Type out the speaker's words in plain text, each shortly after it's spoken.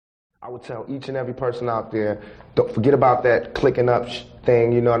I would tell each and every person out there, don't forget about that clicking up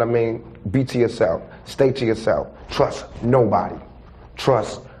thing, you know what I mean? Be to yourself. Stay to yourself. Trust nobody.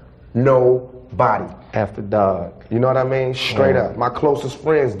 Trust nobody. After dog. You know what I mean? Straight up. My closest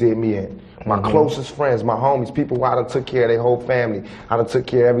friends did me in. My closest friends, my homies, people who I done took care of their whole family. I done took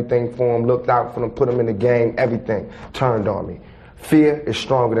care of everything for them, looked out for them, put them in the game, everything turned on me. Fear is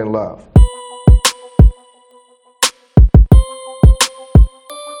stronger than love.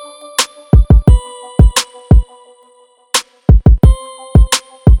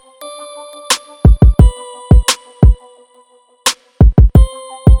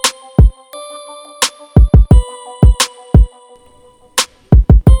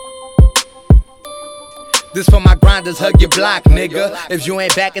 This for my grinders, hug your block, nigga. If you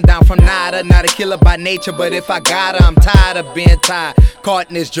ain't backing down from nada, not a killer by nature, but if I got her, I'm tired of being tired. Caught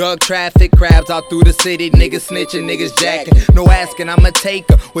in this drug traffic, crabs all through the city, niggas snitching, niggas jacking. No asking, I'm a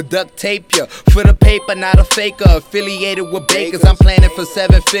taker, with duct tape ya. For the paper, not a faker, affiliated with bakers. I'm planning for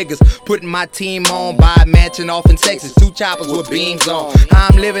 7 figures, putting my team on, buy a mansion off in Texas, 2 choppers with beams on. How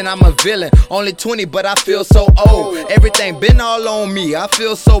I'm living, I'm a villain, only 20, but I feel so old. Everything been all on me, I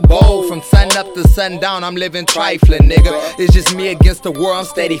feel so bold. From sun up to sundown, I'm living trifling, nigga. It's just me against the world, I'm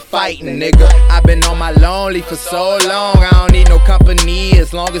steady fighting, nigga. I've been on my lonely for so long, I don't need no company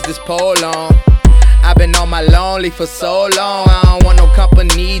as long as this pole on. I've been on my lonely for so long, I don't want no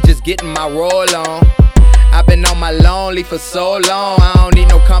company, just getting my roll on. I've been on my lonely for so long, I don't need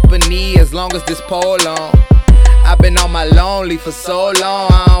no company as long as this pole on. I've been on my lonely for so long,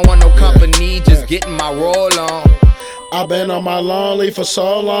 I don't want no company, just getting my roll on. I've been on my lonely for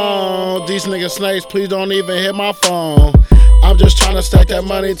so long. These niggas snakes, please don't even hit my phone. I'm just trying to stack that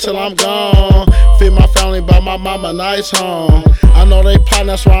money till I'm gone. Feed my family, buy my mama a nice home. I know they plotting,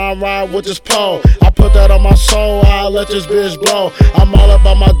 that's why I'm riding with this pole. I put that on my soul, I'll let this bitch blow. I'm all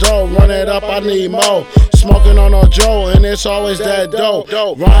about my dough, run it up, I need more. Smoking on a Joe, and it's always that dope.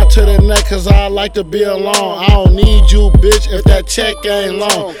 Ride to the neck, cause I like to be alone. I don't need you, bitch, if that check ain't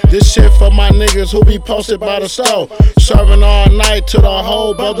long. This shit for my niggas who be posted by the stove. Serving all night till the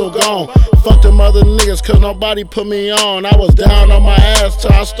whole bundle gone. Fuck them other niggas, cause nobody put me on. I was down on my ass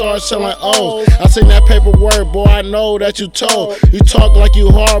till I started selling O's. I seen that paperwork, boy, I know that you told. You talk like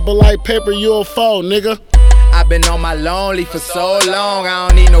you hard, but like paper, you a foe, nigga. I've been on my lonely for so long, I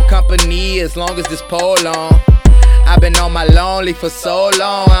don't need no company as long as this pole on. I've been on my lonely for so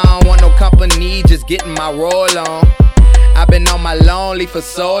long, I don't want no company, just getting my roll on. I've been on my lonely for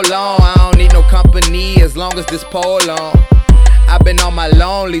so long, I don't need no company as long as this pole on. I've been on my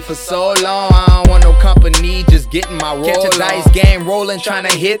lonely for so long, I don't want no company, just getting my roll on. Catch a dice game rolling, trying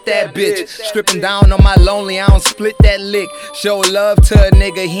to hit that bitch. Stripping down on my lonely, I don't split that lick. Show love to a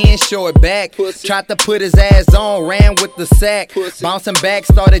nigga, he ain't show it back. Tried to put his ass on, ran with the sack. Bouncing back,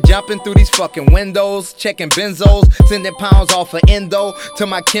 started jumping through these fucking windows. Checking benzos, sending pounds off of endo. To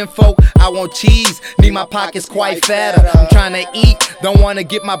my kinfolk, I want cheese, need my pockets quite fatter. I'm trying to eat, don't wanna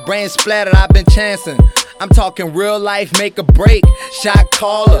get my brain splattered, I've been chancing. I'm talking real life, make a break. Shot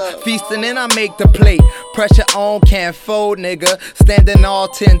caller, feasting and I make the plate. Pressure on, can't fold, nigga. Standing all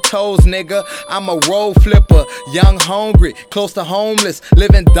 10 toes, nigga. I'm a road flipper, young, hungry, close to homeless,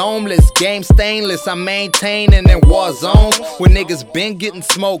 living domeless, game stainless. I'm maintaining in war zones where niggas been getting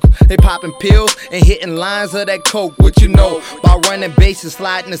smoked. They popping pills and hitting lines of that coke. What you know about running bases,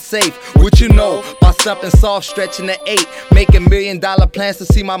 sliding the safe? What you know about something soft, stretching the 8? Making $1 million plans to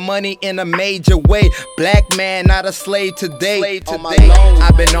see my money in a major way. Black man, not a slave today.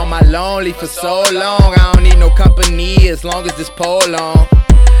 I've been on my lonely for so long, I don't need no company as long as this pole on.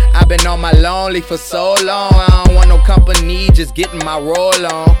 I've been on my lonely for so long, I don't want no company, just getting my roll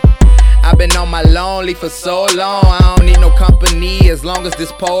on. I've been on my lonely for so long, I don't need no company as long as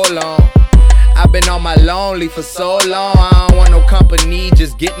this pole on. I've been on my lonely for so long, I don't want no company,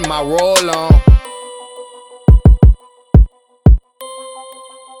 just getting my roll on.